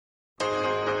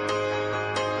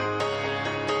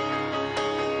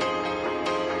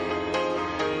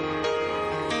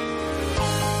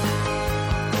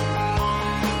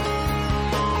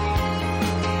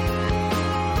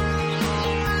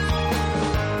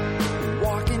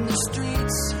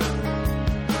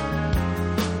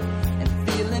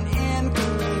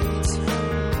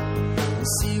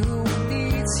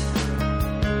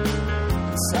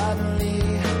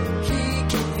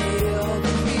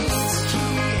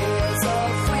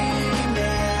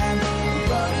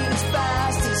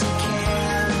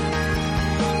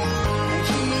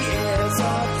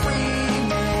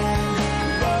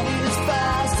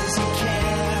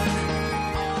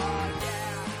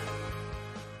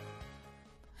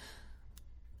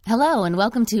Hello and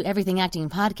welcome to Everything Acting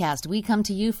Podcast. We come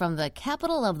to you from the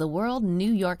capital of the world, New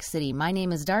York City. My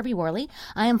name is Darby Worley.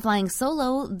 I am flying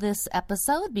solo this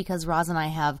episode because Roz and I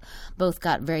have both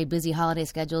got very busy holiday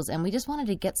schedules, and we just wanted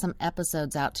to get some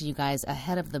episodes out to you guys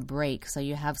ahead of the break so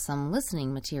you have some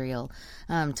listening material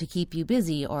to keep you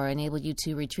busy or enable you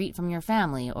to retreat from your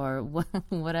family or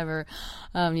whatever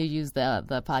you use the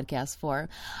podcast for.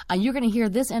 You're going to hear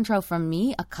this intro from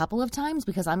me a couple of times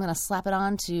because I'm going to slap it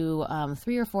on to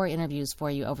 3 or 4 interviews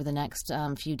for you over the next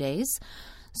few days.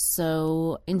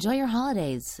 So enjoy your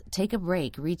holidays, take a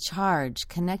break, recharge,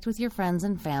 connect with your friends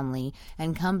and family,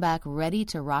 and come back ready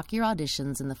to rock your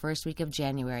auditions in the first week of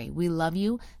January. We love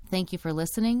you. Thank you for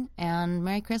listening, and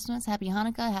Merry Christmas, Happy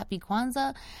Hanukkah, Happy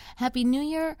Kwanzaa, Happy New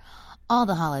Year, all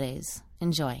the holidays.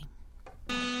 Enjoy.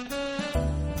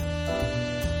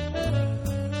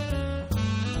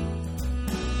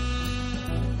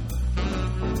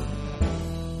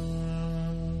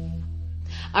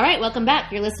 All right, welcome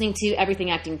back. You're listening to Everything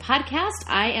Acting Podcast.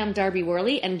 I am Darby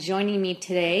Worley, and joining me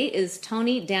today is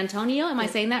Toni D'Antonio. Am I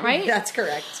saying that right? That's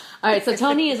correct. All right, so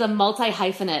Toni is a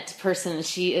multi-hyphenate person.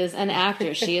 She is an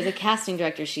actor. She is a casting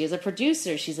director. She is a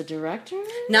producer. She's a director?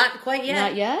 Not quite yet.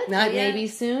 Not yet? Not yet. Maybe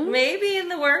soon? Maybe in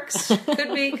the works.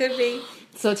 Could be.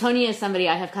 So Toni is somebody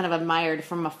I have kind of admired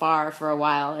from afar for a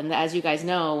while. And as you guys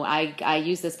know, I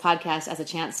use this podcast as a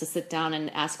chance to sit down and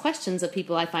ask questions of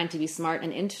people I find to be smart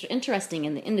and interesting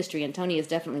in the industry. And Toni is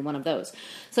definitely one of those.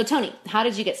 So Toni, how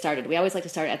did you get started? We always like to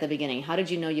start at the beginning. How did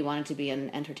you know you wanted to be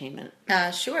in entertainment?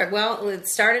 Sure. Well, it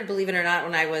started, believe it or not,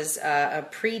 when I was a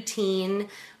preteen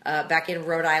back in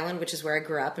Rhode Island, which is where I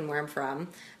grew up and where I'm from.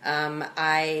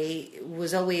 I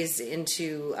was always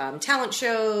into talent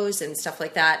shows and stuff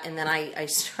like that. And then I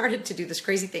started to do this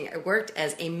crazy thing. I worked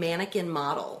as a mannequin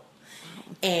model,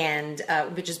 and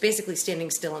which is basically standing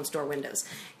still in store windows.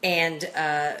 And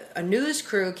a news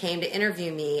crew came to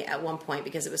interview me at one point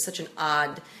because it was such an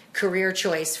odd career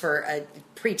choice for a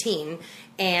preteen.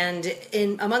 And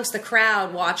in amongst the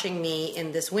crowd watching me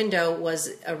in this window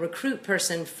was a recruit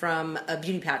person from a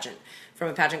beauty pageant, from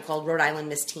a pageant called Rhode Island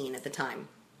Miss Teen at the time.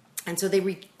 And so they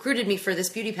recruited me for this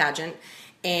beauty pageant.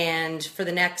 And for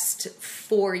the next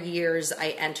 4 years, I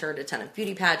entered a ton of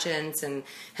beauty pageants and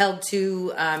held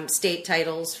 2 state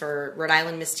titles for Rhode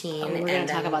Island Miss Teen. We're going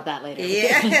to talk about that later.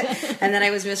 Yeah. And then I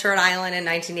was Miss Rhode Island in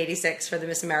 1986 for the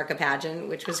Miss America pageant,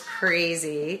 which was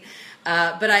crazy.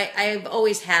 But I've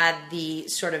always had the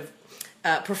sort of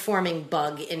performing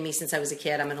bug in me since I was a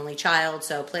kid. I'm an only child,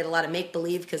 so I played a lot of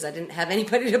make-believe because I didn't have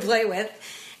anybody to play with.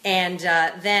 And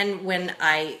then when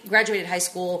I graduated high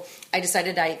school, I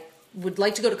decided I would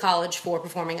like to go to college for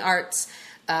performing arts.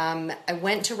 I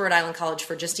went to Rhode Island College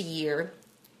for just a year,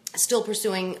 still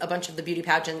pursuing a bunch of the beauty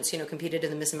pageants, competed in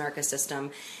the Miss America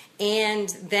system. And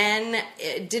then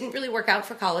it didn't really work out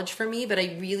for college for me, but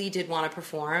I really did want to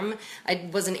perform. I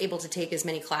wasn't able to take as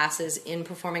many classes in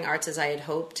performing arts as I had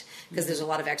hoped because there's a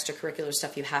lot of extracurricular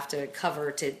stuff you have to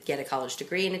cover to get a college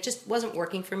degree, and it just wasn't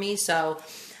working for me. So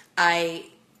I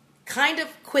kind of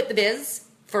quit the biz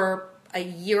for a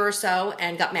year or so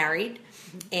and got married.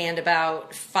 And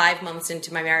about 5 months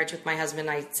into my marriage with my husband,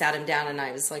 I sat him down and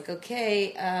I was like,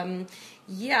 okay,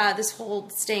 this whole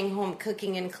staying home,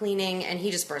 cooking and cleaning. And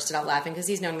he just bursted out laughing because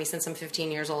he's known me since I'm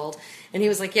 15 years old. And he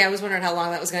was like, yeah, I was wondering how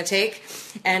long that was going to take.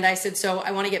 And I said, so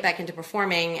I want to get back into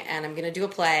performing and I'm going to do a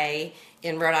play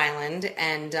in Rhode Island.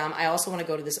 And I also want to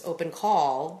go to this open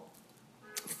call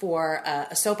for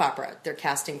a soap opera. They're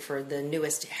casting for the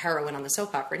newest heroine on the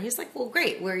soap opera. And he's like, well,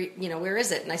 great. Where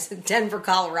is it? And I said, Denver,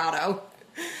 Colorado.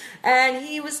 And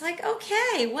he was like,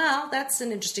 okay, well, that's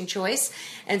an interesting choice.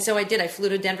 And so I did. I flew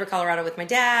to Denver, Colorado with my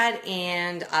dad,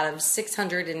 and out of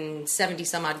 670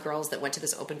 some odd girls that went to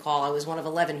this open call, I was one of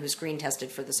 11 who screen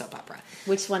tested for the soap opera.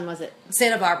 Which one was it?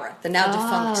 Santa Barbara, the now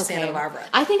defunct Santa Barbara.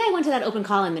 I think I went to that open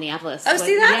call in Minneapolis. Oh,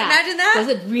 see that? Yeah. Imagine that. Was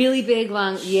it really big,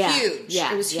 long? Yeah. Huge.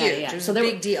 Yeah. It was huge. It was a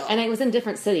big deal. And it was in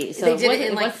different cities. So they did it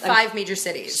in like 5 major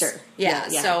cities. Sure. Yeah.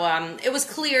 So it was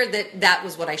clear that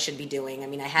was what I should be doing. I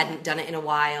mean, I hadn't done it in a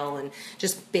while and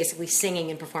just basically singing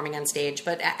and performing on stage,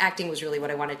 but acting was really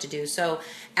what I wanted to do. So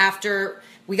after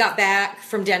we got back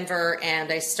from Denver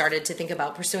and I started to think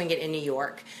about pursuing it in New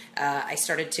York, I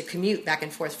started to commute back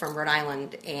and forth from Rhode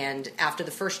Island. And after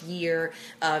the first year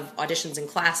of auditions and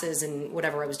classes and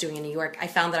whatever I was doing in New York, I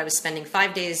found that I was spending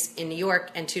 5 days in New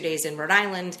York and 2 days in Rhode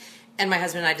Island. And my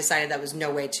husband and I decided that was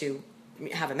no way to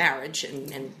have a marriage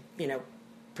and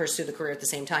pursue the career at the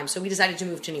same time. So we decided to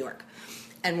move to New York.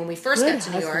 And when we first Good got to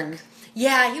New husband. York,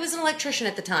 yeah, he was an electrician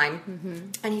at the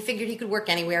time, and he figured he could work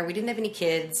anywhere. We didn't have any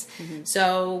kids,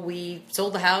 so we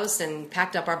sold the house and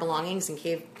packed up our belongings and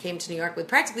came to New York with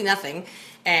practically nothing,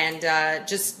 and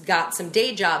just got some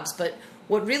day jobs. But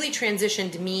what really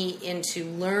transitioned me into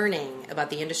learning about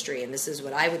the industry, and this is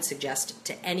what I would suggest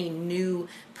to any new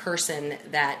person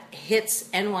that hits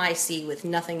NYC with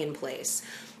nothing in place,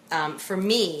 for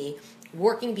me,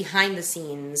 working behind the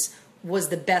scenes was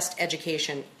the best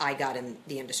education I got in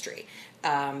the industry.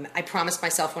 I promised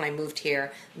myself when I moved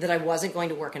here that I wasn't going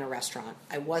to work in a restaurant.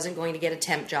 I wasn't going to get a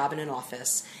temp job in an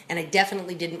office. And I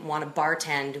definitely didn't want to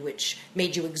bartend, which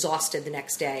made you exhausted the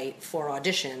next day for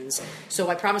auditions. So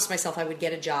I promised myself I would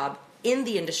get a job in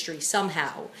the industry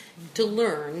somehow to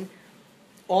learn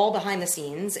all behind the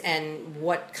scenes and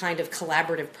what kind of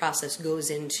collaborative process goes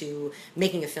into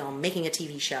making a film, making a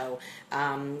TV show,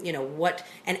 what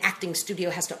an acting studio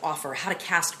has to offer, how to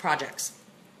cast projects.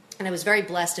 And I was very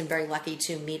blessed and very lucky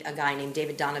to meet a guy named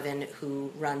David Donovan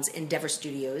who runs Endeavor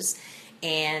Studios.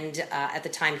 And at the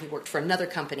time he worked for another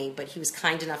company, but he was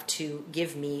kind enough to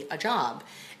give me a job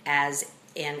as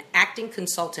an acting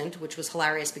consultant, which was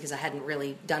hilarious because I hadn't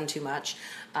really done too much.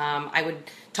 I would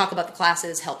talk about the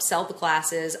classes, help sell the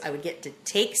classes. I would get to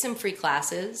take some free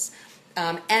classes,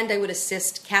 and I would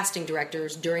assist casting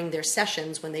directors during their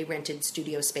sessions when they rented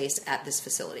studio space at this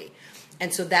facility.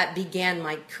 And so that began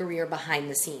my career behind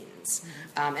the scenes.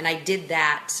 And I did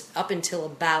that up until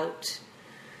about,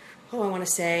 I want to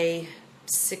say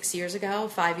 5 years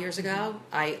ago.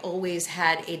 I always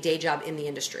had a day job in the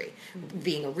industry,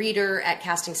 being a reader at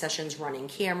casting sessions, running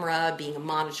camera, being a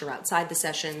monitor outside the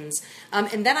sessions.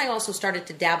 And then I also started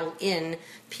to dabble in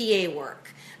PA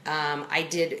work. I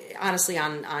did, honestly,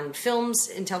 on films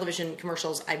and television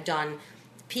commercials, I've done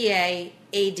PA,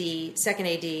 AD, second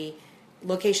AD,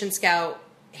 location scout,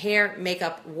 hair,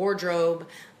 makeup, wardrobe.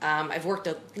 I've worked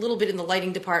a little bit in the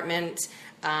lighting department.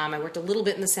 I worked a little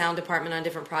bit in the sound department on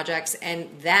different projects, and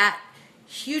that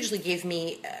hugely gave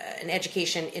me an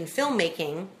education in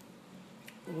filmmaking,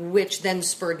 which then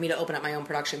spurred me to open up my own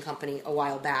production company a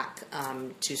while back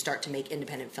to start to make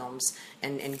independent films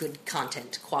and good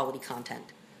content, quality content.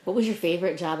 What was your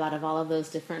favorite job out of all of those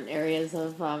different areas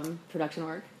of production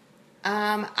work?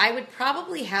 I would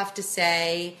probably have to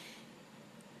say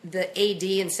the AD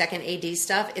and second AD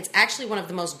stuff. It's actually one of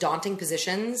the most daunting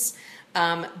positions,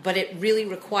 but it really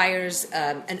requires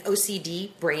an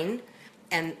OCD brain,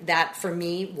 and that for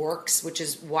me works, which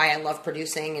is why I love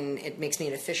producing, and it makes me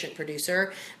an efficient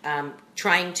producer.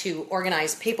 Trying to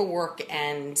organize paperwork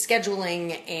and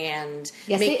scheduling and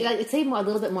say more, a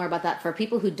little bit more about that for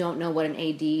people who don't know what an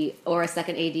AD or a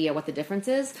second AD or what the difference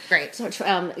is. Great. So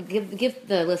give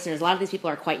the listeners, a lot of these people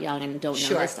are quite young and don't know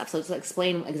Sure. this stuff, so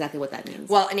explain exactly what that means.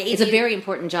 Well, an AD, it's a very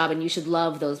important job, and you should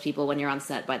love those people when you're on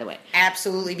set, by the way.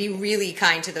 Absolutely. Be really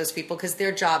kind to those people because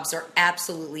their jobs are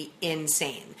absolutely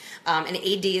insane. An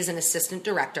AD is an assistant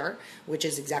director, which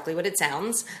is exactly what it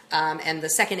sounds, and the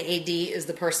second AD is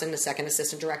the second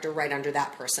assistant director right under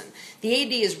that person. The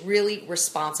AD is really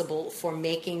responsible for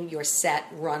making your set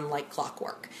run like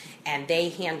clockwork, and they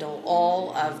handle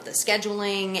all of the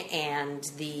scheduling and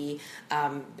the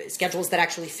schedules that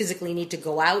actually physically need to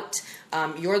go out.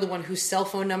 You're the one whose cell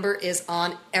phone number is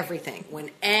on everything. When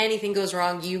anything goes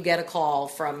wrong, you get a call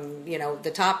from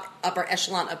the top upper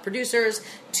echelon of producers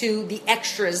to the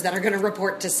extras that are going to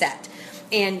report to set.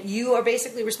 And you are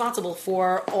basically responsible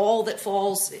for all that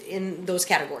falls in those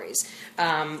categories.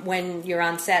 When you're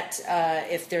on set,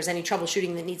 if there's any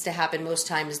troubleshooting that needs to happen, most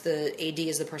times the AD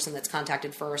is the person that's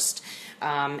contacted first.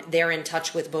 They're in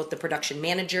touch with both the production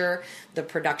manager, the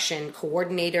production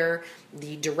coordinator,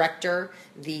 the director,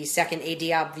 the second AD,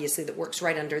 obviously, that works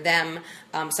right under them,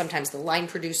 sometimes the line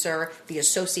producer, the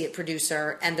associate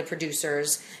producer, and the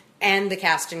producers, and the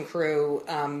cast and crew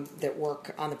that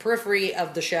work on the periphery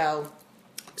of the show.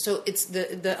 So it's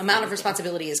the amount of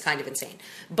responsibility is kind of insane.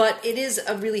 But it is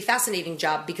a really fascinating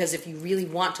job because if you really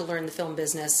want to learn the film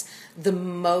business, the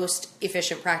most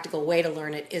efficient, practical way to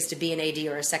learn it is to be an AD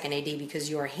or a second AD because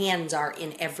your hands are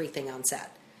in everything on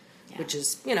set, which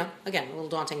is, again, a little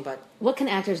daunting. But what can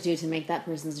actors do to make that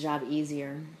person's job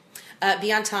easier?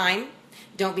 Be on time.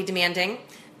 Don't be demanding.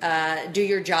 Do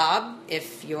your job.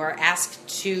 If you're asked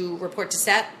to report to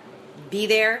set, be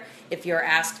there. If you're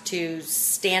asked to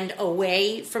stand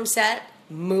away from set,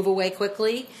 move away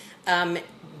quickly.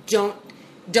 Don't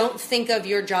think of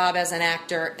your job as an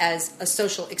actor as a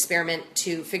social experiment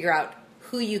to figure out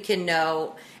who you can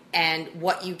know and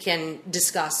what you can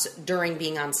discuss during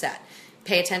being on set.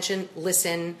 Pay attention,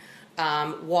 listen,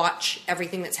 watch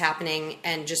everything that's happening,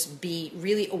 and just be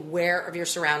really aware of your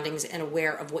surroundings and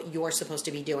aware of what you're supposed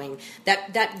to be doing.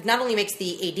 That not only makes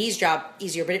the AD's job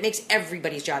easier, but it makes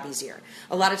everybody's job easier.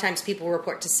 A lot of times people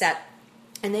report to set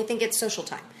and they think it's social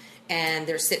time. And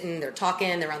they're sitting, they're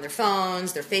talking, they're on their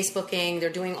phones, they're Facebooking, they're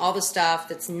doing all the stuff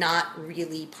that's not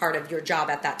really part of your job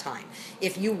at that time.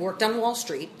 If you worked on Wall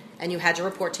Street and you had to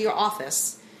report to your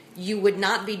office, you would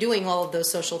not be doing all of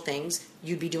those social things.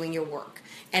 You'd be doing your work.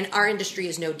 And our industry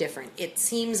is no different. It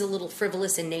seems a little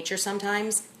frivolous in nature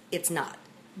sometimes. It's not.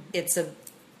 It's a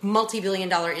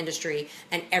multi-billion-dollar industry,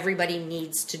 and everybody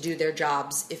needs to do their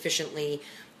jobs efficiently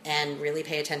and really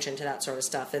pay attention to that sort of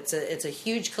stuff. It's a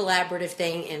huge collaborative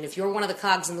thing, and if you're one of the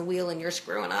cogs in the wheel and you're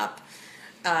screwing up,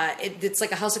 it's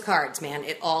like a house of cards, man.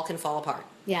 It all can fall apart.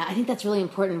 Yeah, I think that's really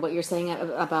important what you're saying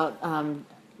about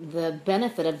the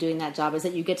benefit of doing that job is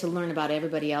that you get to learn about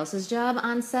everybody else's job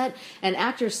on set. And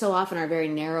actors so often are very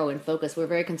narrow in focus. We're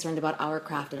very concerned about our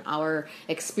craft and our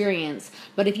experience.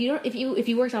 But if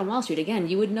you worked on Wall Street, again,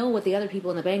 you would know what the other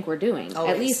people in the bank were doing.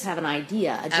 Always. At least have an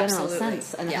idea, a general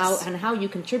sense, and yes. how you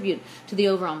contribute to the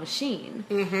overall machine.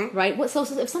 Mm-hmm. Right? So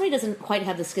if somebody doesn't quite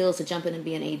have the skills to jump in and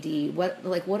be an AD,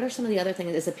 what are some of the other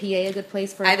things? Is a PA a good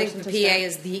place for? I think the PA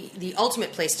is the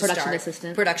ultimate place to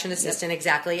start. Production assistant, yep.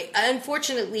 Exactly.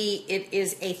 Unfortunately, it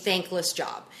is a thankless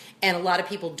job, and a lot of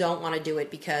people don't want to do it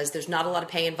because there's not a lot of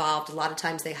pay involved. A lot of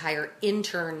times they hire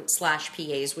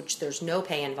intern/PAs, which there's no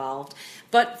pay involved.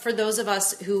 But for those of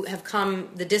us who have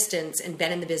come the distance and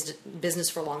been in the business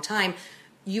for a long time,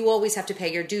 you always have to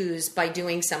pay your dues by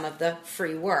doing some of the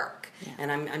free work. Yeah.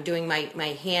 And I'm doing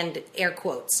my hand air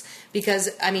quotes because,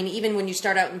 I mean, even when you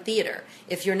start out in theater,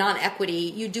 if you're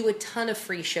non-equity, you do a ton of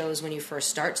free shows when you first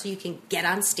start so you can get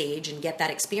on stage and get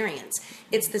that experience.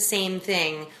 It's the same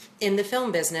thing in the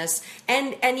film business.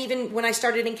 And even when I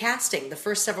started in casting, the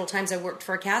first several times I worked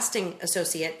for a casting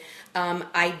associate,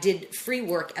 I did free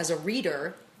work as a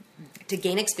reader to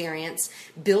gain experience,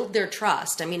 build their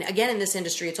trust. I mean, again, in this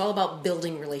industry, it's all about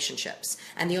building relationships.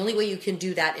 And the only way you can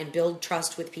do that and build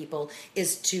trust with people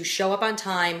is to show up on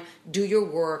time, do your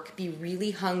work, be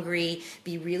really hungry,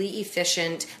 be really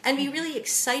efficient, and be really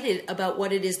excited about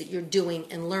what it is that you're doing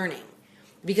and learning.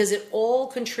 Because it all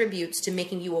contributes to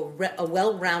making you a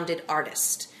well-rounded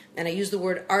artist. And I use the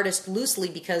word artist loosely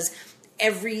because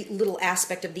every little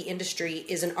aspect of the industry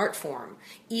is an art form.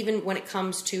 Even when it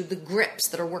comes to the grips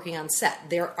that are working on set,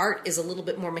 their art is a little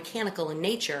bit more mechanical in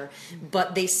nature,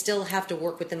 but they still have to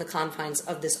work within the confines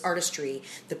of this artistry.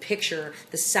 The picture,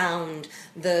 the sound,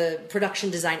 the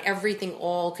production design, everything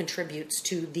all contributes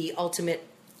to the ultimate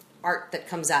art that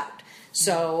comes out.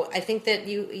 So I think that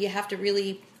you have to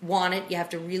really want it, you have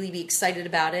to really be excited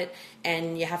about it,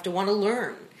 and you have to want to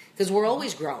learn. Because we're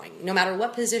always growing. No matter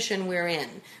what position we're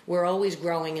in, we're always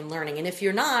growing and learning. And if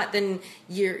you're not, then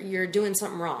you're doing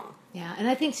something wrong. Yeah, and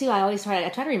I think too. I try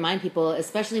to remind people,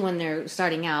 especially when they're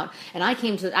starting out. And I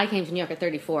came to New York at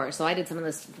 34, so I did some of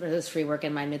this free work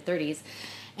in my mid-30s.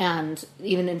 And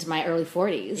even into my early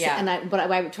 40s. Yeah.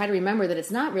 But I try to remember that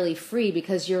it's not really free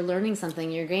because you're learning something.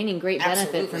 You're gaining great benefit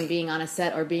Absolutely. from being on a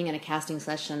set or being in a casting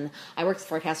session. I worked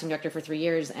for a casting director for 3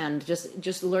 years, and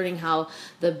just learning how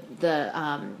the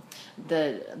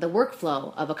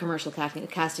workflow of a commercial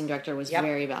casting director was Yep.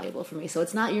 very valuable for me. So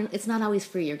it's not always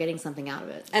free. You're getting something out of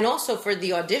it. And also for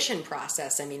the audition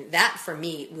process, I mean, that for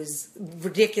me was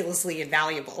ridiculously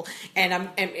invaluable. And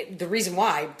the reason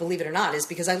why, believe it or not, is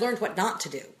because I learned what not to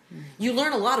do. Mm-hmm. You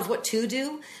learn a lot of what to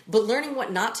do, but learning what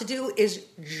not to do is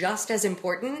just as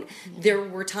important. Mm-hmm. There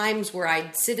were times where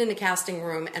I'd sit in a casting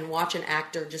room and watch an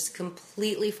actor just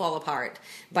completely fall apart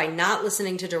by not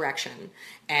listening to direction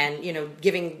and,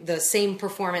 giving the same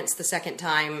performance the second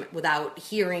time without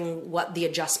hearing what the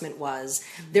adjustment was.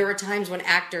 Mm-hmm. There are times when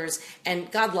actors, and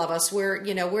God love us, we're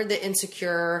the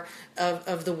insecure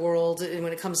of the world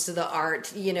when it comes to the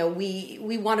art.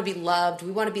 We want to be loved,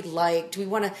 we want to be liked, we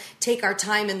want to take our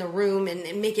time in the room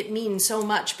and make it mean so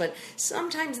much, but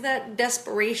sometimes that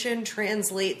desperation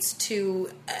translates to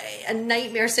a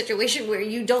nightmare situation where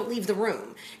you don't leave the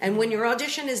room. And when your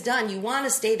audition is done, you want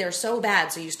to stay there so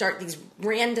bad, so you start these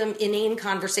random inane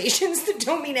conversations that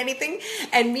don't mean anything.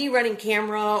 And me running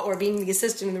camera or being the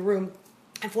assistant in the room,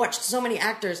 I've watched so many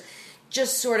actors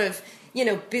just sort of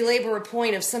belabor a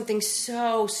point of something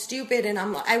so stupid, and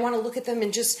I want to look at them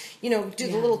and just, do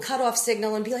the little cutoff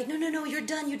signal and be like, no, you're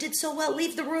done. You did so well.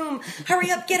 Leave the room.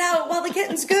 Hurry up. Get out while the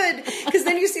getting's good. Because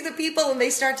then you see the people and they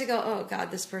start to go, oh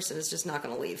God, this person is just not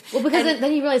going to leave. Well, because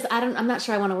then you realize, I'm not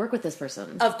sure I want to work with this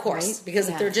person. Of course. Right? Because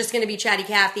if they're just going to be chatty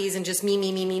Cathys and just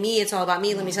me, it's all about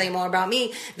me. Let me tell you more about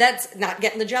me. That's not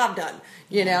getting the job done.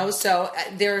 So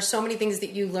there are so many things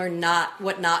that you learn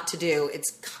what not to do.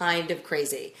 It's kind of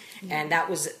crazy. And that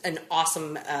was an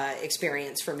awesome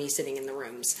experience for me sitting in the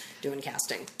rooms doing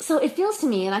casting. So it feels to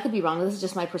me, and I could be wrong, this is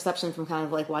just my perception from kind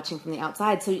of like watching from the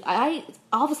outside. So I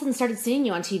all of a sudden started seeing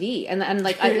you on TV, and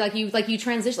you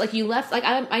transitioned, like you left, like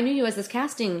I knew you as this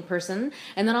casting person,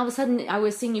 and then all of a sudden I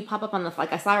was seeing you pop up on the,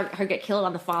 like I saw her get killed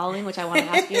on The Following, which I want to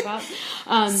ask you about.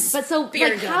 But so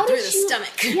like how did you, stomach.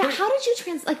 how did you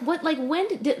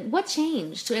what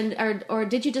changed, or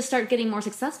did you just start getting more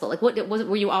successful? Like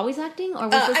were you always acting, or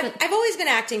was this? I've always been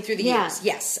acting through the years.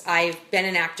 Yes, I've been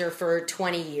an actor for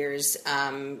 20 years.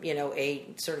 A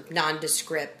sort of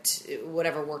nondescript,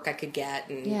 whatever work I could get,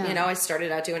 and I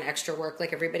started out doing extra work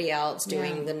like everybody else,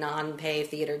 doing the non-pay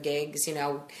theater gigs.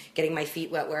 Getting my feet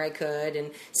wet where I could,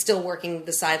 and still working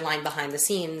the sideline behind the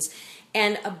scenes.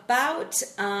 And about,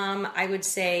 I would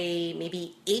say,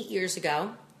 maybe 8 years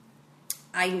ago,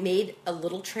 I made a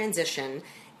little transition.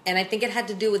 And I think it had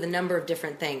to do with a number of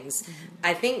different things. Mm-hmm.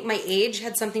 I think my age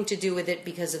had something to do with it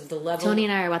because of the level. Tony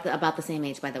and I are about the same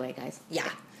age, by the way, guys. Yeah.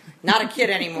 Not a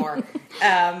kid anymore.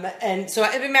 And so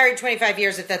I've been married 25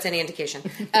 years, if that's any indication.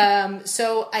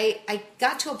 So I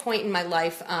got to a point in my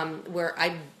life where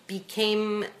I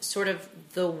became sort of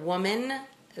the woman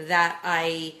that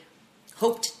I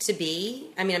hoped to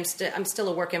be. I mean, I'm still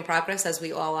a work in progress, as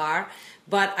we all are.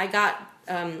 But I got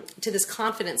to this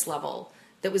confidence level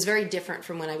that was very different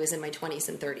from when I was in my 20s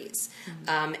and 30s.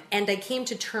 Mm-hmm. And I came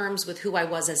to terms with who I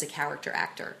was as a character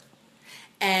actor.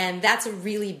 And that's a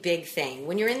really big thing.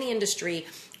 When you're in the industry,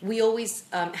 we always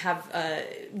have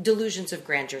delusions of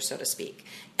grandeur, so to speak.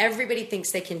 Everybody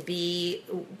thinks they can be,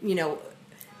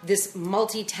 this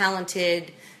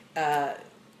multi-talented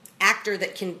actor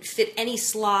that can fit any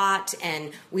slot,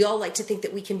 and we all like to think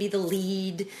that we can be the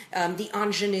lead, the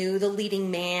ingenue, the leading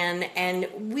man, and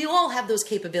we all have those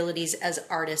capabilities as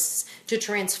artists to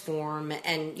transform,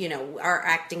 and our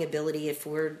acting ability, if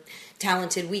we're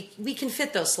talented, we can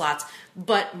fit those slots.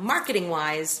 But marketing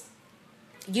wise,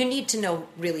 you need to know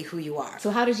really who you are. So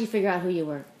how did you figure out who you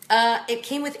were? It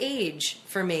came with age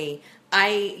for me.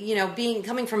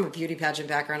 Coming from a beauty pageant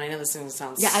background, I know this sounds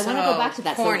I want to go back to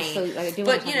that. Corny, so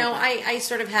I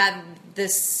sort of had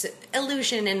this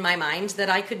illusion in my mind that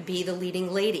I could be the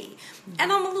leading lady,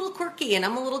 and I'm a little quirky, and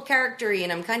I'm a little character-y,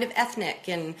 and I'm kind of ethnic,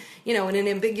 and in an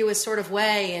ambiguous sort of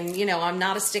way, and I'm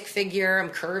not a stick figure.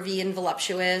 I'm curvy and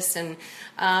voluptuous, and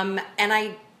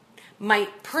my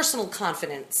personal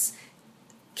confidence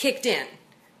kicked in,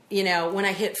 when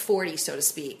I hit 40, so to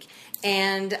speak.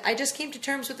 And I just came to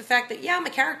terms with the fact that, I'm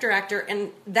a character actor, and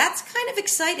that's kind of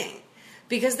exciting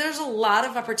because there's a lot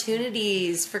of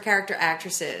opportunities for character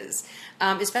actresses,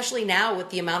 especially now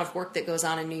with the amount of work that goes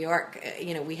on in New York.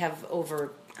 We have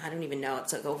over, I don't even know,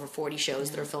 it's like over 40 shows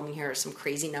that are filming here, or some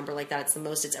crazy number like that. It's the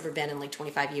most it's ever been in like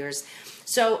 25 years.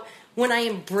 So when I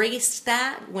embraced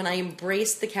that, when I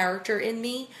embraced the character in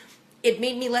me, it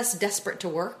made me less desperate to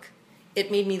work. It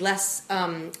made me less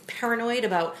paranoid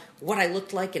about what I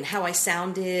looked like and how I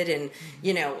sounded, and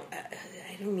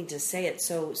I don't mean to say it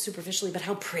so superficially, but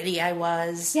how pretty I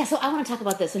was. Yeah, so I want to talk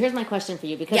about this. So here's my question for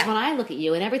you, because when I look at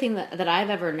you and everything that I've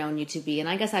ever known you to be, and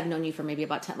I guess I've known you for maybe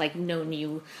about 10,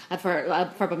 for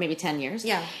about maybe 10 years.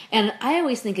 Yeah. And I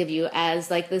always think of you as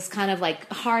like this kind of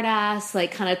like hard ass,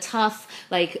 like kind of tough,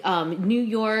 like New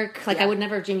York. Like I would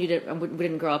never dream we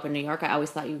didn't grow up in New York. I always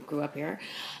thought you grew up here.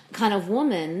 Kind of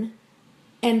woman.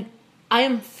 And I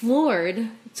am floored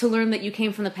to learn that you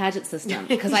came from the pageant system,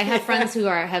 because I have friends who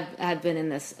have been in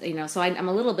this, so I'm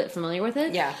a little bit familiar with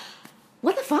it. Yeah.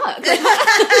 What the fuck?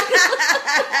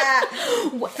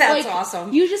 That's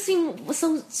awesome. You just seem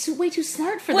so way too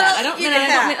smart for that. I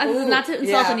don't not to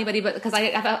insult anybody, but because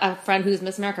I have a friend who's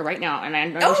Miss America right now, and I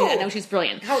know she's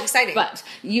brilliant. How exciting! But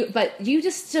you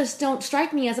just don't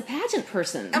strike me as a pageant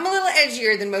person. I'm a little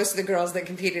edgier than most of the girls that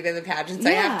competed in the pageants.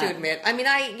 I have to admit. I mean,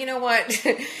 you know what?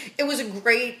 It was a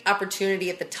great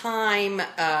opportunity at the time.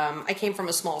 I came from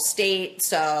a small state,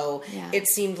 so it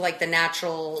seemed like the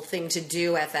natural thing to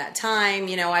do at that time.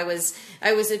 I was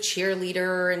a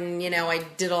cheerleader, and I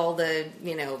did all the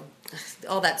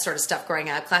all that sort of stuff growing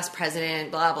up, class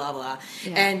president, blah blah blah,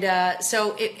 and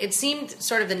so it seemed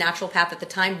sort of the natural path at the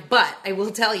time. But I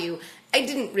will tell you, I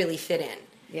didn't really fit in.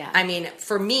 Yeah. I mean,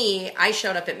 for me, I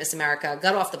showed up at Miss America,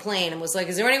 got off the plane, and was like,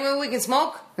 is there anywhere we can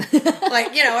smoke?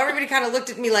 Like, you know, everybody kind of looked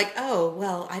at me like, oh,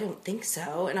 well, I don't think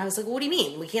so. And I was like, well, what do you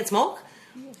mean? We can't smoke?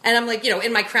 And I'm like, you know,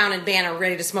 in my crown and banner,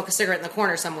 ready to smoke a cigarette in the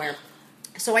corner somewhere.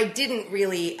 So I didn't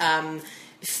really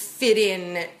fit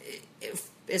in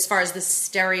as far as the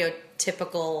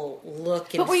stereotypical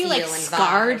look and but were you feel like and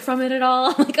scarred vibe. from it at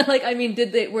all? like I mean,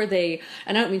 were they?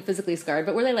 And I don't mean physically scarred,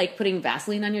 but were they like putting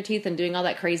Vaseline on your teeth and doing all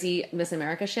that crazy Miss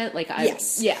America shit? Like,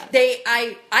 Yes, yeah.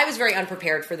 I was very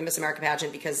unprepared for the Miss America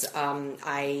pageant because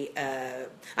I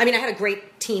had a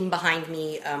great team behind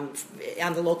me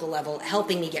on the local level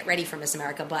helping me get ready for Miss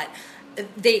America, but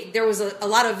there was a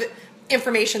lot of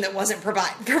information that wasn't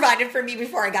provided for me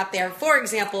before I got there. For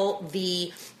example,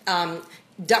 the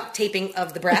duct taping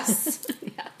of the breasts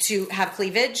to have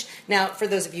cleavage. Now, for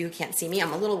those of you who can't see me,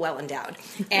 I'm a little well endowed,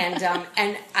 and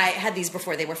I had these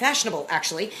before they were fashionable,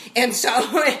 actually, and so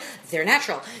they're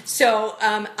natural. So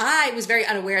I was very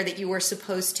unaware that you were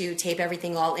supposed to tape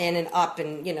everything all in and up,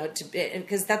 and you know,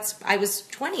 because I was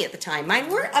 20 at the time. Mine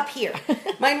were up here,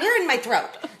 mine were in my throat.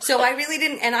 So I really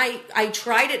didn't, and I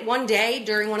tried it one day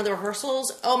during one of the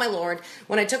rehearsals. Oh my Lord!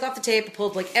 When I took off the tape, I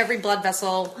pulled like every blood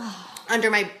vessel under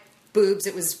my boobs.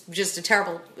 It was just a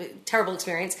terrible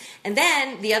experience. And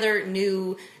then the other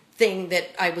new thing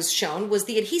that I was shown was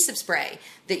the adhesive spray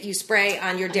that you spray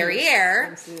on your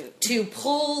derriere to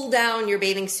pull down your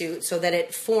bathing suit so that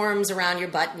it forms around your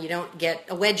butt and you don't get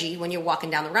a wedgie when you're walking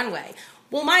down the runway.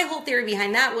 Well, my whole theory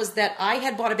behind that was that I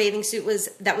had bought a bathing suit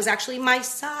that was actually my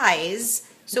size,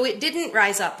 so it didn't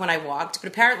rise up when I walked, but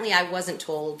apparently I wasn't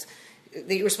told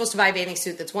that you were supposed to buy a bathing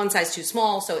suit that's one size too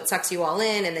small, so it sucks you all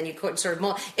in, and then you sort of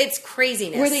mold. It's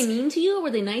craziness. Were they mean to you? Or were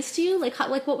they nice to you? Like,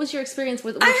 what was your experience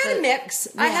with? I had a mix.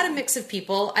 Yeah. I had a mix of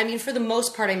people. I mean, for the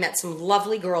most part, I met some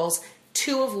lovely girls.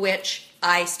 2 of which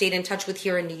I stayed in touch with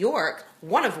here in New York.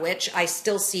 1 of which I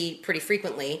still see pretty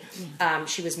frequently.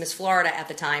 She was Miss Florida at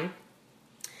the time.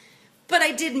 But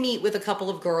I did meet with a couple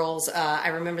of girls. I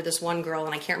remember this one girl,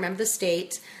 and I can't remember the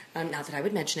state. Not that I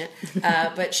would mention it,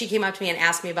 but she came up to me and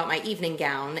asked me about my evening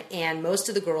gown, and most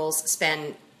of the girls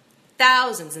spend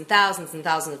thousands and thousands and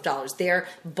thousands of dollars. Their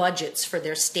budgets for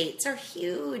their states are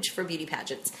huge for beauty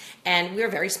pageants, and we're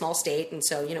a very small state, and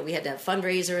so, you know, we had to have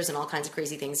fundraisers and all kinds of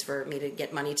crazy things for me to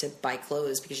get money to buy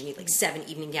clothes, because you need like 7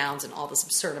 evening gowns and all this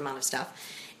absurd amount of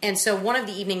stuff. And so one of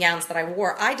the evening gowns that I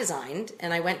wore, I designed,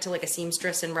 and I went to like a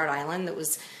seamstress in Rhode Island that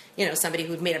was, you know, somebody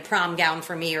who'd made a prom gown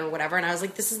for me or whatever, and I was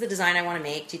like, this is the design I want to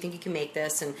make. Do you think you can make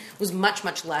this? And it was much,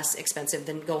 much less expensive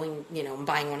than going, you know, and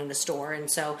buying one in a store. And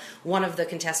so one of the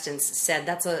contestants said,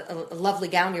 that's a lovely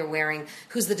gown you're wearing.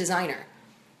 Who's the designer?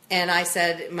 And I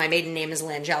said, my maiden name is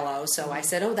Langello. So I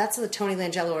said, oh, that's the Tony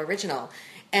Langello original.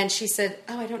 And she said,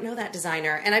 oh, I don't know that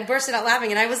designer. And I bursted out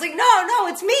laughing, and I was like, no,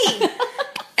 it's me.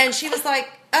 And she was like,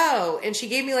 oh, and she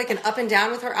gave me like an up and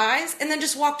down with her eyes and then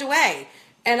just walked away.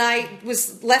 And I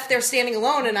was left there standing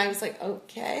alone, and I was like,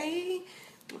 okay,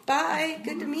 bye,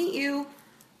 good to meet you.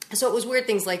 So it was weird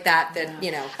things like that,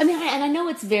 you know. I mean, and I know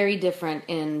it's very different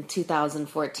in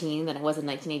 2014 than it was in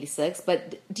 1986,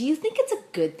 but do you think it's a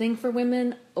good thing for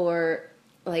women or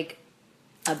like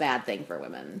a bad thing for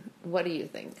women? What do you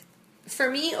think?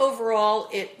 For me, overall,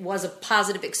 it was a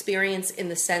positive experience in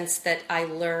the sense that I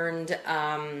learned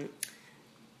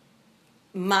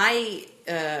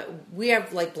we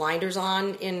have like blinders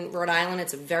on in Rhode Island.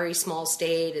 It's a very small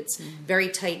state. It's very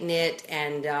tight knit,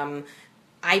 and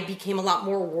I became a lot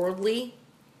more worldly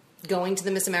going to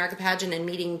the Miss America pageant and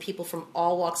meeting people from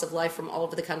all walks of life from all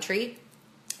over the country.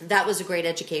 That was a great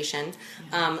education.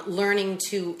 Learning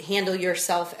to handle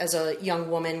yourself as a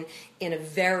young woman in a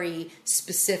very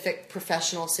specific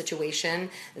professional situation,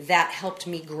 that helped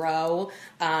me grow.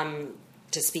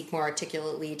 To speak more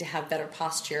articulately, to have better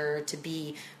posture, to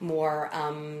be more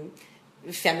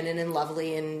feminine and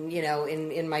lovely, and you know,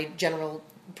 in my general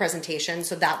presentation.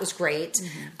 So that was great.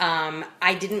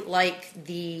 I didn't like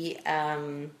the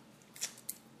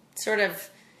sort of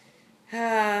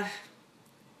the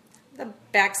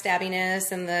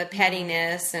backstabbiness and the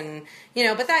pettiness, and you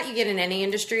know, but that you get in any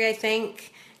industry, I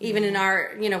think. Even in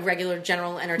our, you know, regular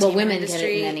general entertainment women industry. Get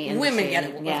it in any industry. Women get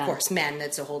it, of course. Men,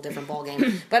 it's a whole different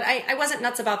ballgame. But I wasn't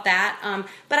nuts about that.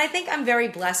 But I think I'm very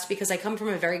blessed because I come from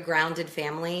a very grounded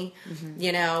family,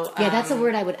 you know. Yeah, that's a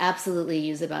word I would absolutely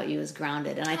use about you, is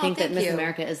grounded. And I think that Miss you.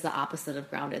 America is the opposite of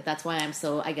grounded. That's why I'm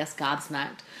so, I guess,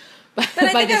 gobsmacked by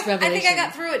I this revelation. I think I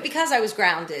got through it because I was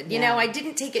grounded. You know, I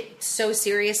didn't take it so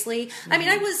seriously. I mean,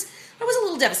 I was a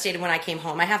little devastated when I came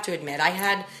home, I have to admit. I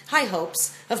had high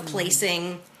hopes of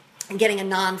placing, getting a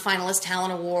non-finalist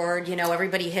talent award. You know,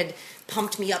 everybody had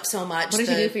pumped me up so much. What did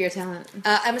you do for your talent?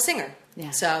 I'm a singer.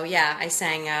 Yeah. So yeah, I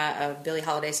sang a Billie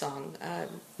Holiday song,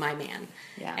 "My Man,"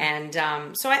 Yeah. and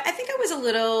so I think I was a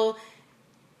little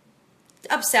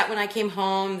upset when I came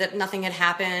home that nothing had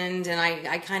happened, and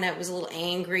I kind of was a little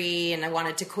angry, and I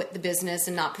wanted to quit the business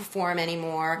and not perform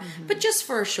anymore, but just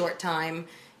for a short time.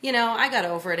 You know, I got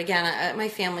over it again. My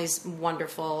family's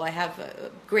wonderful. I have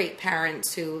great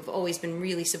parents who've always been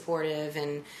really supportive,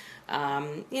 and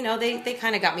you know, they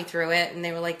kind of got me through it, and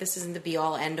they were like, this isn't the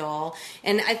be-all, end-all.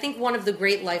 And I think one of the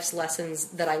great life's lessons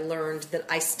that I learned that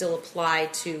I still apply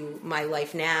to my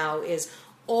life now is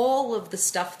all of the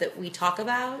stuff that we talk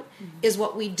about is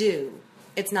what we do.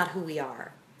 It's not who we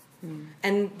are.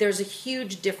 And there's a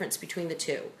huge difference between the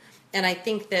two. And I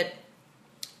think that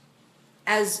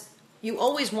as you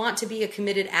always want to be a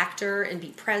committed actor and be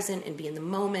present and be in the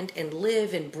moment and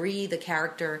live and breathe a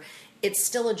character, it's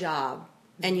still a job.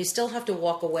 And you still have to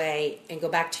walk away and go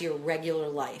back to your regular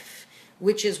life,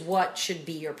 which is what should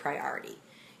be your priority.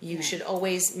 You should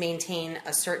always maintain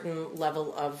a certain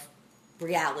level of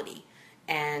reality.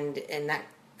 And that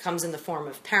comes in the form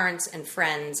of parents and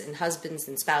friends and husbands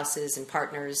and spouses and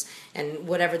partners and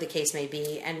whatever the case may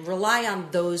be. And rely on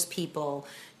those people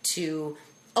to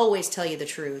always tell you the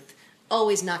truth.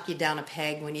 Always knock you down a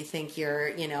peg when you think you're,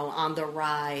 you know, on the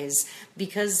rise,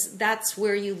 because that's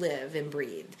where you live and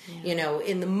breathe. Yeah. You know,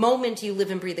 in the moment you live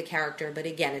and breathe a character, but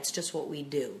again, it's just what we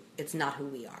do. It's not who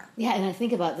we are. Yeah, and I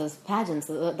think about those pageants.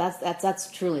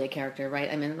 That's truly a character,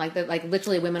 right? I mean, like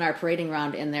literally, women are parading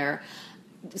around in their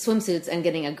swimsuits and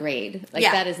getting a grade. Like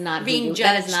that is not being judged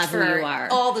that is not for who you are.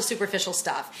 All the superficial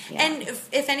stuff. Yeah. And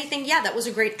if anything, that was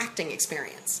a great acting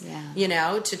experience. Yeah. You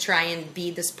know, to try and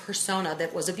be this persona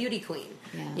that was a beauty queen.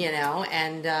 Yeah. You know,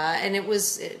 and it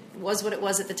was what it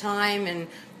was at the time, and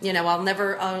you know, I'll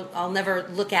never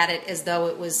look at it as though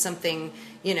it was something,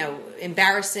 you know,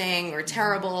 embarrassing or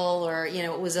terrible, or you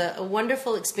know, it was a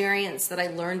wonderful experience that I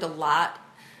learned a lot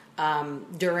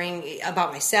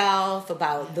about myself,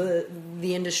 about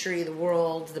the industry, the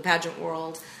world, the pageant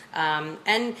world.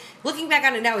 And looking back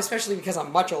on it now, especially because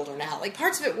I'm much older now, like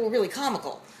parts of it were really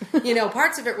comical. You know,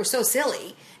 parts of it were so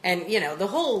silly. And, you know, the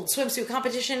whole swimsuit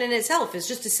competition in itself is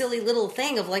just a silly little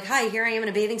thing of like, hi, here I am in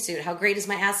a bathing suit. How great is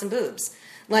my ass and boobs?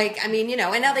 Like, I mean, you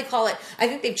know, and now they call it, I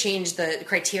think they've changed the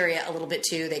criteria a little bit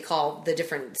too. They call the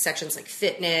different sections like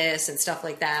fitness and stuff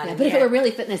like that. Yeah, but if it were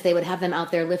really fitness, they would have them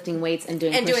out there lifting weights and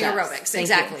doing push-ups. Doing aerobics.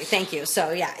 Exactly. Thank you.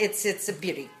 So, yeah, it's a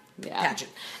beauty pageant.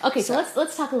 Okay, so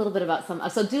let's talk a little bit about some.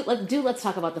 So let's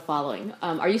talk about the following.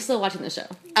 Are you still watching the show?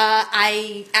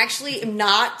 I actually am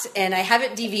not, and I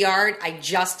haven't DVR'd. I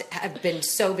just have been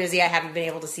so busy, I haven't been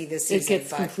able to see this season. It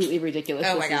gets completely ridiculous.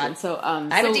 Oh my god! So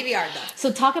I haven't DVR'd though.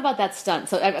 So talk about that stunt.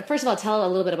 So first of all, tell a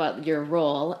little bit about your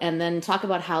role, and then talk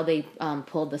about how they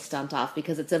pulled the stunt off,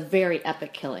 because it's a very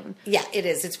epic killing. Yeah, it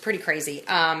is. It's pretty crazy.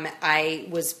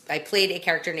 I played a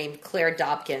character named Claire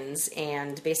Dobkins,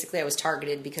 and basically I was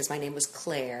targeted because my name was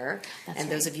Claire. That's and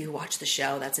right. Those of you who watch the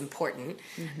show, that's important.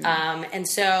 Mm-hmm. And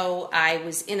so I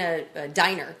was in a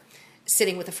diner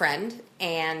sitting with a friend,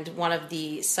 and one of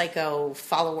the psycho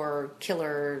follower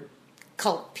killer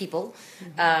cult people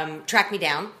tracked me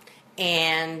down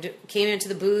and came into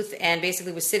the booth and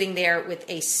basically was sitting there with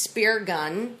a spear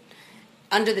gun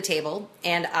under the table,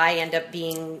 and I end up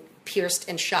being pierced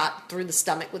and shot through the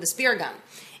stomach with a spear gun.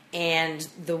 And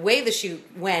the way the shoot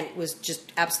went was just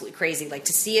absolutely crazy. Like,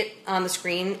 to see it on the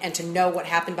screen and to know what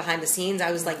happened behind the scenes,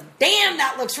 I was like, damn,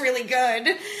 that looks really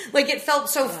good. Like, it felt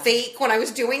so fake when I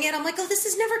was doing it. I'm like, oh, this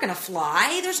is never going to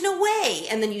fly. There's no way.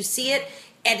 And then you see it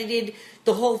edited,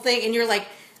 the whole thing, and you're like,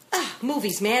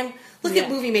 movies, man. Look at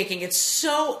movie making. It's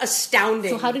so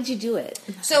astounding. So how did you do it?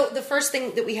 So the first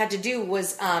thing that we had to do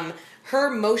was her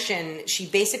motion. She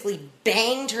basically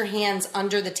banged her hands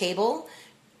under the table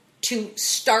to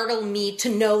startle me, to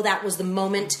know that was the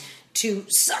moment to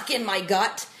suck in my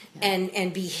gut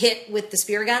and be hit with the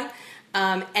spear gun.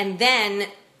 And then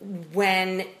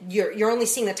when you're only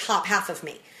seeing the top half of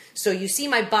me. So you see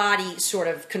my body sort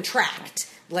of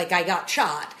contract, like I got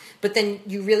shot. But then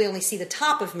you really only see the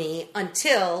top of me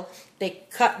until they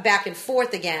cut back and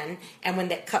forth again. And when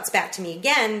that cuts back to me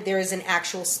again, there is an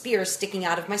actual spear sticking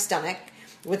out of my stomach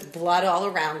with blood all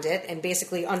around it, and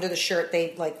basically under the shirt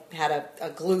they had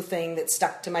a glue thing that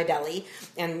stuck to my belly,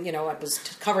 and it was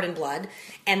covered in blood.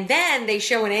 And then they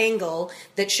show an angle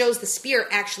that shows the spear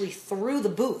actually through the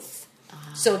booth.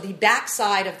 So the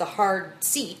backside of the hard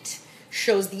seat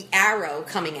shows the arrow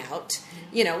coming out,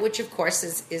 which of course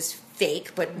is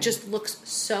fake, but just looks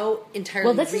so entirely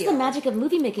real. Well, this is the magic of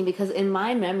movie making, because in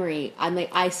my memory,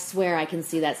 I swear I can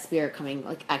see that spear coming,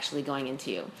 actually going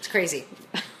into you. It's crazy.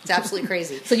 It's absolutely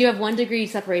crazy. So you have 1 degree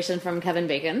separation from Kevin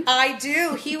Bacon. I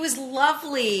do. He was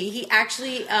lovely. He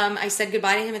actually, I said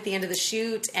goodbye to him at the end of the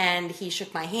shoot, and he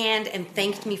shook my hand and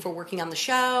thanked me for working on the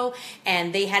show.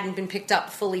 And they hadn't been picked up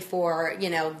fully for,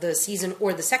 the season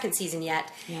or the second season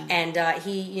yet. Yeah. And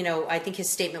he, I think his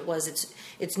statement was,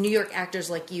 it's New York actors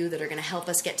like you that are going to help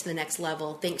us get to the next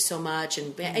level. Thanks so much.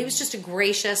 And he was just a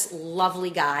gracious,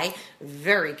 lovely guy.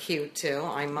 Very cute, too,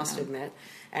 I must admit.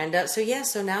 And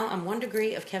so now I'm 1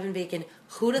 degree of Kevin Bacon.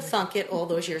 Who'd have thunk it all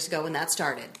those years ago when that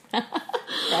started?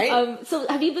 Right? So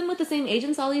have you been with the same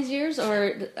agents all these years?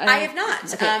 Or I have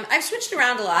not. Okay. I've switched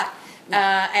around a lot.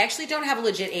 I actually don't have a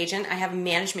legit agent. I have a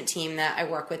management team that I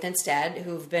work with instead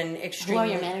who've been extremely... Who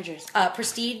are your managers?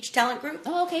 Prestige Talent Group.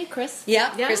 Oh, okay, Chris.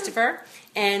 Yeah, Christopher.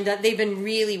 And they've been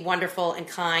really wonderful and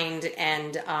kind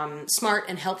and smart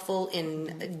and helpful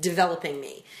in developing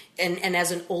me. And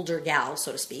as an older gal,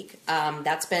 so to speak,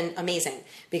 that's been amazing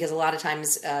because a lot of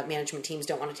times management teams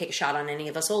don't want to take a shot on any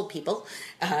of us old people.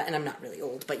 And I'm not really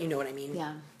old, but you know what I mean.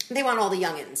 Yeah. They want all the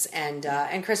youngins,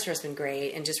 and Christopher's been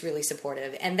great and just really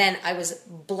supportive. And then I was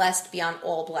blessed beyond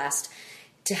all blessed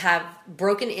to have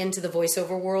broken into the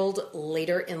voiceover world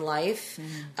later in life.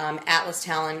 Atlas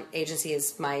Talent Agency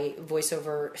is my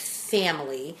voiceover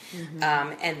family,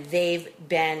 and they've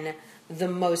been the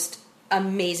most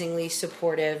amazingly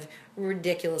supportive,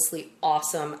 ridiculously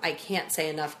awesome. I can't say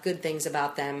enough good things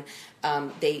about them.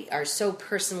 They are so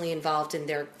personally involved in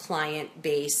their client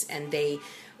base, and they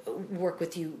work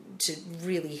with you to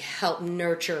really help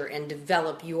nurture and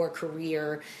develop your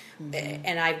career.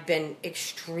 And I've been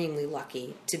extremely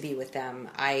lucky to be with them.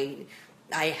 I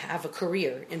have a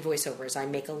career in voiceovers. I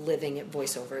make a living at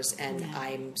voiceovers, and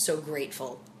I'm so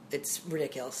grateful. It's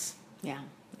ridiculous. Yeah.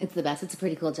 It's the best. It's a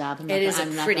pretty cool job. It is a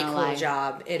pretty cool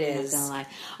job. It is. I'm not gonna lie.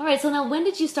 All right. So now, when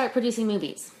did you start producing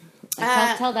movies?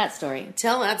 Tell that story.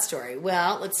 Tell that story.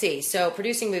 Well, let's see. So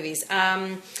producing movies.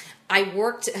 I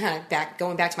worked,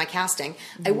 going back to my casting,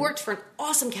 I worked for an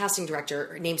awesome casting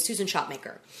director named Susan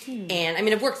Shopmaker. And I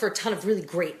mean, I've worked for a ton of really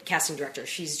great casting directors.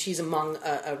 She's among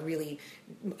a really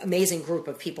amazing group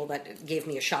of people that gave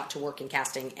me a shot to work in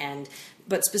casting.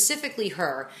 But specifically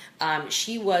her,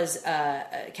 she was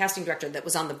a casting director that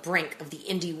was on the brink of the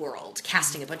indie world,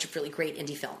 casting a bunch of really great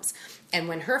indie films. And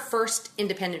when her first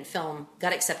independent film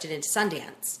got accepted into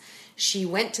Sundance, she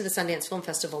went to the Sundance Film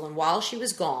Festival, and while she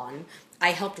was gone,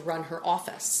 I helped run her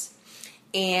office.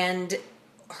 And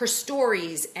her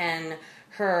stories and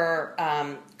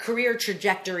her career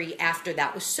trajectory after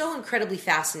that was so incredibly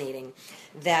fascinating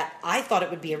that I thought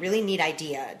it would be a really neat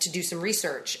idea to do some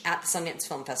research at the Sundance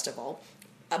Film Festival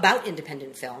about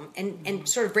independent film and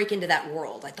sort of break into that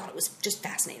world. I thought it was just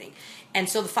fascinating. And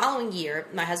so the following year,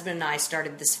 my husband and I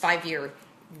started this 5-year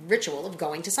ritual of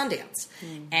going to Sundance.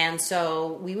 And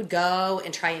so we would go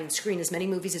and try and screen as many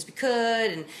movies as we could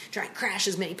and try and crash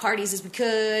as many parties as we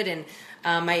could. And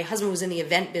my husband was in the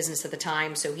event business at the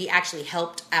time, so he actually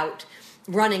helped out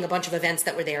running a bunch of events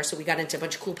that were there. So we got into a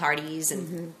bunch of cool parties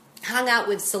and hung out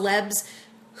with celebs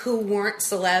who weren't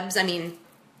celebs. I mean,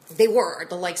 they were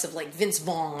the likes of like Vince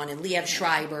Vaughn and Liev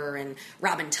Schreiber and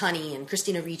Robin Tunney and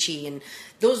Christina Ricci, and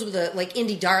those were the like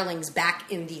indie darlings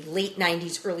back in the late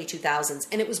 90s, early 2000s.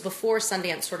 And it was before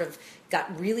Sundance sort of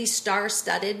got really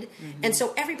star-studded. And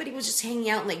so everybody was just hanging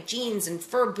out in like jeans and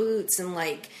fur boots and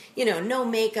like, no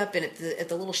makeup and at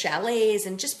the little chalets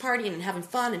and just partying and having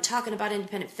fun and talking about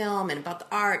independent film and about the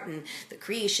art and the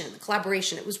creation and the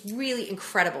collaboration. It was really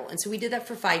incredible. And so we did that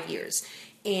for 5 years.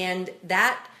 And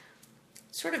that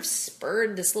sort of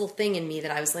spurred this little thing in me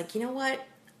that I was like, you know what?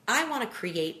 I want to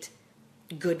create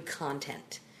good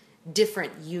content,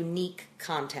 different, unique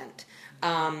content,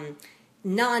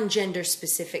 non-gender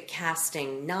specific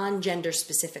casting, non-gender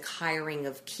specific hiring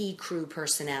of key crew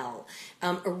personnel,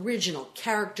 original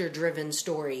character-driven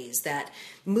stories that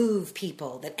move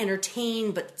people, that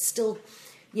entertain but still,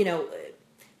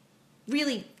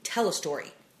 really tell a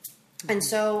story. And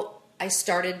so I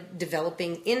started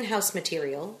developing in-house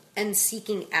material and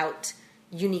seeking out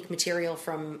unique material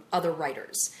from other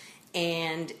writers.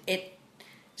 And it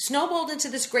snowballed into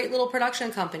this great little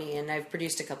production company. And I've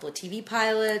produced a couple of TV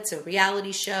pilots, a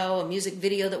reality show, a music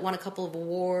video that won a couple of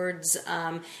awards.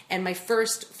 And my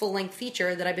first full-length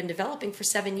feature that I've been developing for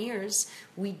 7 years,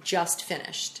 we just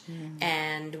finished.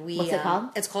 And What's it called?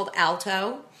 It's called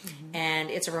Alto. And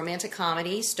it's a romantic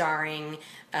comedy starring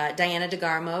Diana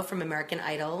DeGarmo from American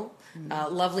Idol, a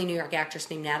lovely New York actress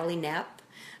named Natalie Knepp,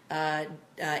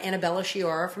 Annabella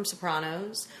Sciorra from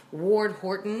Sopranos, Ward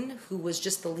Horton, who was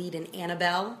just the lead in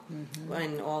Annabelle,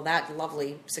 and all that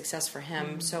lovely success for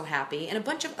him. So happy. And a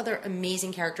bunch of other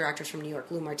amazing character actors from New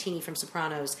York. Lou Martini from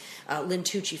Sopranos, Lynn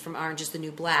Tucci from Orange is the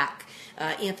New Black,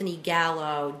 Anthony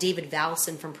Gallo, David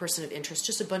Valson from Person of Interest,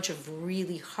 just a bunch of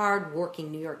really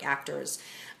hard-working New York actors.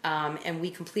 And we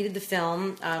completed the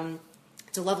film.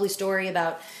 It's a lovely story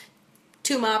about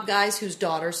two mob guys whose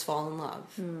daughters fall in love,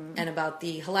 and about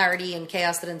the hilarity and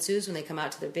chaos that ensues when they come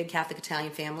out to their big Catholic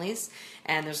Italian families.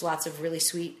 And there's lots of really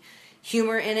sweet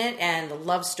humor in it, and the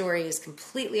love story is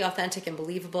completely authentic and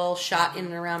believable, shot in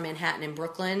and around Manhattan and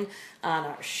Brooklyn on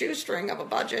a shoestring of a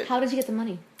budget. How did you get the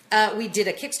money? We did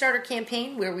a Kickstarter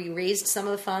campaign where we raised some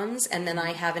of the funds, and then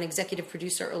I have an executive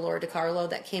producer, Elora DiCarlo,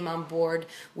 that came on board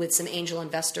with some angel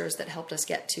investors that helped us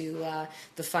get to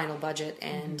the final budget.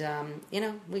 And,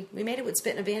 we made it with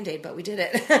spit and a Band-Aid, but we did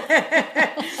it.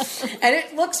 And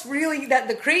it looks really,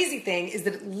 the crazy thing is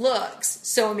that it looks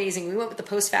so amazing. We went with the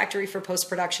Post Factory for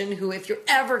post-production, who, if you're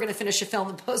ever going to finish a film,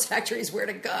 the Post Factory is where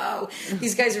to go.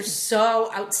 These guys are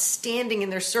so outstanding in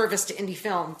their service to indie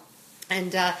film.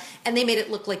 And they made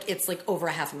it look like it's like over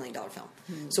a $500,000 film.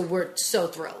 So we're so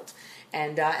thrilled.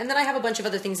 And then I have a bunch of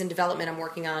other things in development. I'm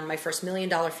working on my first $1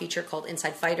 million feature called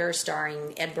Inside Fighter,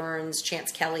 starring Ed Burns,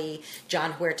 Chance Kelly,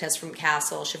 John Huertas from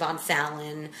Castle, Siobhan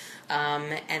Fallon.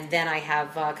 And then I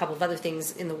have a couple of other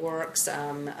things in the works,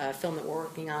 a film that we're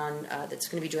working on that's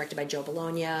going to be directed by Joe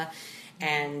Bologna.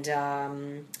 And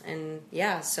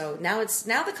so now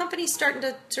the company's starting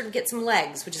to sort of get some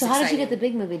legs, which is exciting. So how did you get the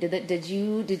big movie?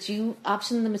 Did you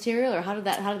option the material, or how did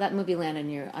that movie land in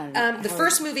your? The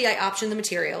first movie I optioned the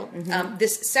material.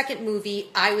 This second movie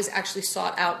I was actually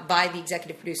sought out by the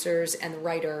executive producers and the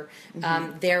writer.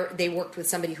 They worked with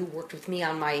somebody who worked with me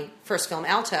on my first film,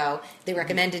 Alto. They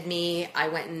recommended me. I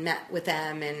went and met with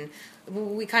them, and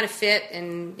we kind of fit.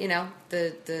 And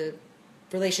the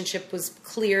relationship was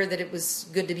clear that it was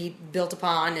good to be built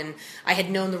upon, and I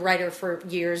had known the writer for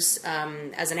years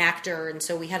as an actor, and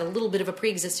so we had a little bit of a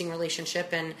pre-existing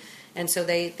relationship, and so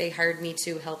they hired me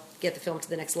to help get the film to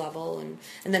the next level, and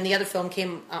then the other film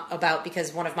came about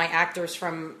because one of my actors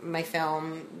from my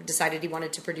film decided he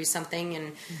wanted to produce something,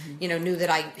 and knew that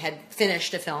I had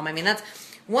finished a film. I mean, that's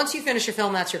once you finish a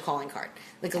film, that's your calling card.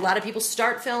 Like, a lot of people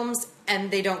start films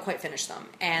and they don't quite finish them.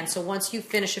 And so once you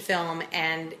finish a film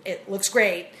and it looks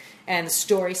great and the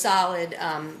story's solid,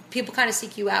 people kind of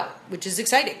seek you out, which is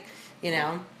exciting,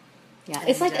 Yeah,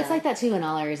 it's like that too in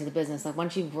all areas of the business. Like,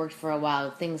 once you've worked for a while,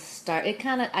 things start. It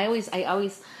kind of. I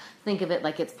always think of it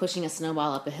like it's pushing a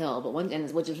snowball up a hill,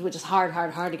 which is hard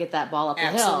to get that ball up the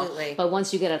hill. But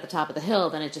once you get at the top of the hill,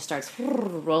 then it just starts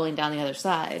rolling down the other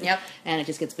side. Yep. And it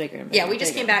just gets bigger and bigger. Yeah, we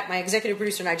just came back. My executive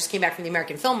producer and I just came back from the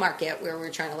American Film Market, where we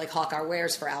were trying to hawk our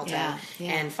wares for Alto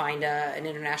and find an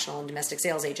international and domestic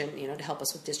sales agent, to help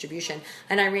us with distribution.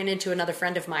 And I ran into another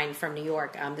friend of mine from New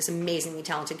York, this amazingly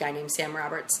talented guy named Sam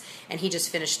Roberts, and he just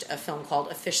finished a film called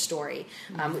A Fish Story,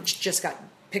 which just got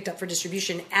picked up for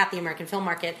distribution at the American Film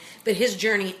Market. But his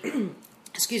journey,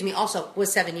 also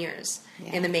was 7 years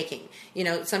in the making.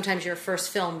 Sometimes your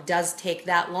first film does take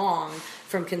that long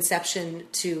from conception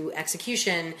to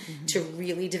execution to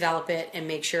really develop it and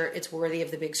make sure it's worthy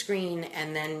of the big screen,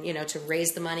 and then, to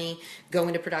raise the money, go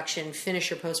into production, finish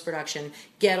your post-production,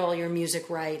 get all your music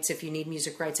rights if you need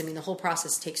music rights. I mean, the whole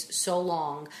process takes so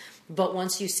long, but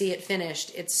once you see it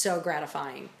finished, it's so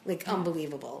gratifying,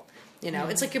 unbelievable.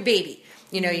 It's like your baby.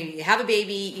 You have a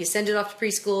baby, you send it off to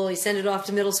preschool, you send it off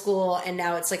to middle school, and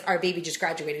now it's like our baby just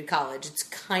graduated college. It's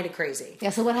kind of crazy.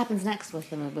 Yeah. So what happens next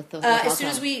with as soon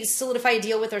as we solidify a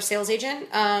deal with our sales agent,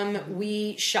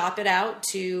 we shop it out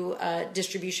to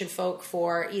distribution folk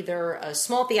for either a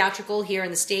small theatrical here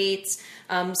in the States,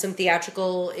 some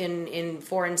theatrical in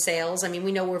foreign sales. I mean,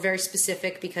 we know we're very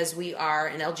specific because we are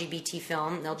an LGBT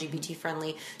film, LGBT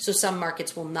friendly. So some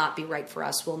markets will not be right for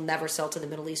us. We'll never sell to the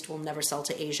Middle East. We'll never sell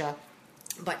to Asia.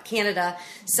 But Canada,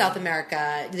 South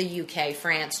America, the UK,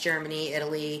 France, Germany,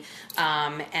 Italy,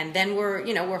 and then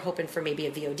we're hoping for maybe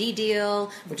a VOD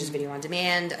deal, which is video on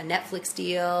demand, a Netflix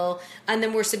deal, and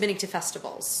then we're submitting to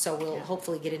festivals. So we'll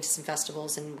hopefully get into some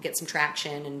festivals and get some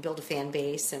traction and build a fan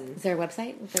base. And is there a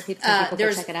website so people can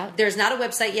check it out? There's not a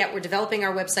website yet. We're developing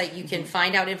our website. You can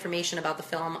find out information about the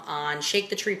film on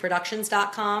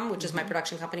ShakeTheTreeProductions.com, which is my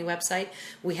production company website.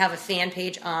 We have a fan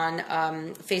page on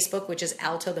Facebook, which is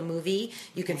Alto the Movie.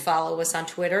 You can follow us on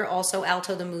Twitter, also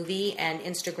Alto the Movie, and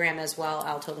Instagram as well,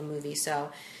 Alto the Movie.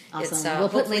 So awesome. it's We'll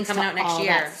put links coming to out next all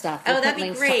year. That stuff. We'll that'd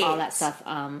be great. To all that stuff.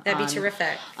 That'd be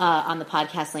terrific. On the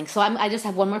podcast link. So I just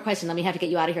have one more question. Then we have to get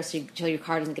you out of here so your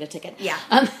car doesn't get a ticket. Yeah.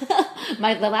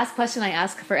 The last question I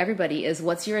ask for everybody is,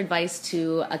 what's your advice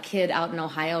to a kid out in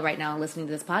Ohio right now listening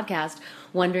to this podcast,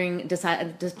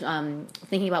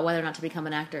 thinking about whether or not to become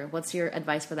an actor? What's your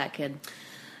advice for that kid?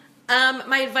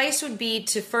 My advice would be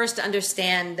to first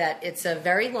understand that it's a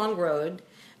very long road.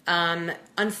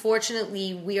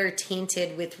 Unfortunately, we are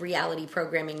tainted with reality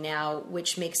programming now,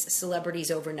 which makes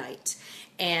celebrities overnight.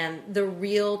 And the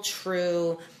real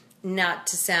true, not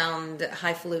to sound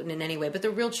highfalutin in any way, but the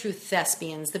real true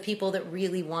thespians, the people that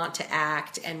really want to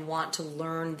act and want to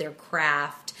learn their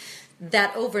craft,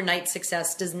 that overnight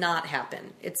success does not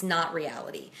happen. It's not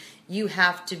reality. You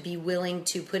have to be willing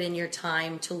to put in your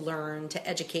time to learn, to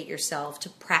educate yourself, to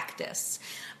practice.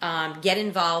 Get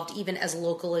involved even as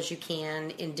local as you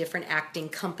can in different acting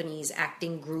companies,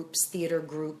 acting groups, theater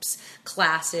groups,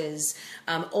 classes.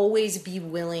 Always be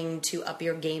willing to up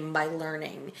your game by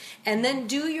learning. And then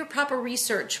do your proper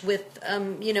research with,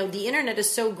 the internet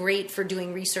is so great for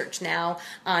doing research now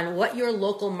on what your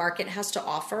local market has to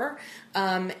offer.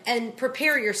 And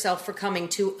prepare yourself for coming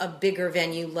to a bigger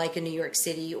venue like a New York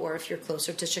City, or if you're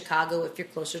closer to Chicago, if you're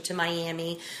closer to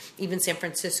Miami, even San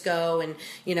Francisco and,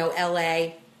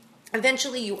 LA.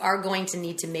 Eventually, you are going to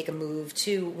need to make a move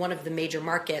to one of the major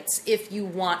markets if you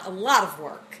want a lot of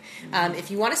work.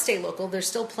 If you want to stay local, there's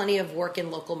still plenty of work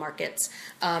in local markets,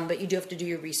 but you do have to do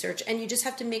your research, and you just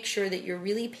have to make sure that you're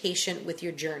really patient with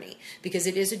your journey, because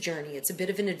it is a journey. It's a bit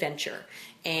of an adventure,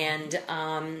 and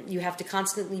you have to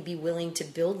constantly be willing to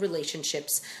build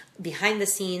relationships behind the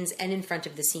scenes and in front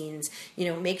of the scenes.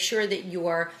 Make sure that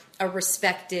you're a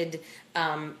respected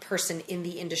person in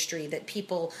the industry, that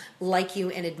people like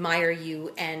you and admire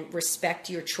you and respect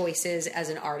your choices as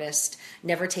an artist.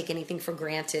 Never take anything for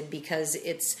granted, because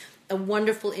it's a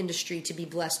wonderful industry to be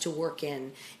blessed to work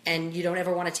in, and you don't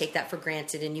ever want to take that for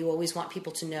granted. And you always want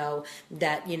people to know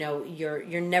that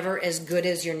you're never as good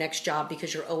as your next job,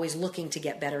 because you're always looking to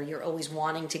get better. You're always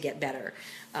wanting to get better,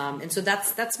 and so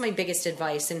that's my biggest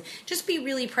advice. And just be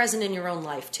really present in your own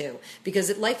life too,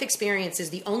 because life experience is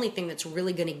the only thing that's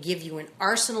really going to give you an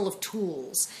arsenal of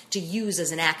tools to use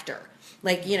as an actor.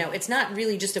 It's not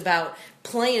really just about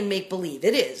play and make believe.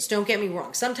 It is. Don't get me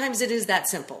wrong. Sometimes it is that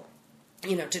simple.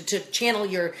 To channel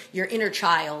your inner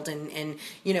child and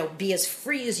be as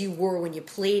free as you were when you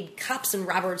played cops and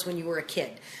robbers when you were a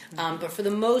kid. But for the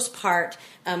most part,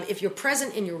 if you're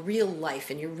present in your real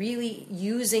life and you're really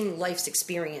using life's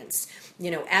experience,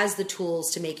 as the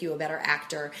tools to make you a better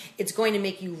actor, it's going to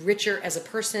make you richer as a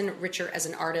person, richer as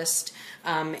an artist,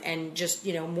 and just,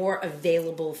 more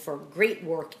available for great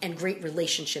work and great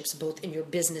relationships, both in your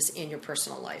business and your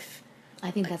personal life. I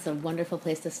think that's a wonderful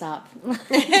place to stop.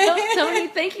 Tony,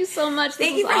 thank you so much.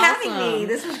 Thank you for having me.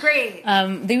 This was great.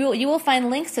 You will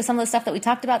find links to some of the stuff that we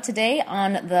talked about today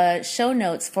on the show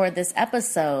notes for this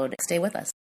episode. Stay with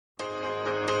us.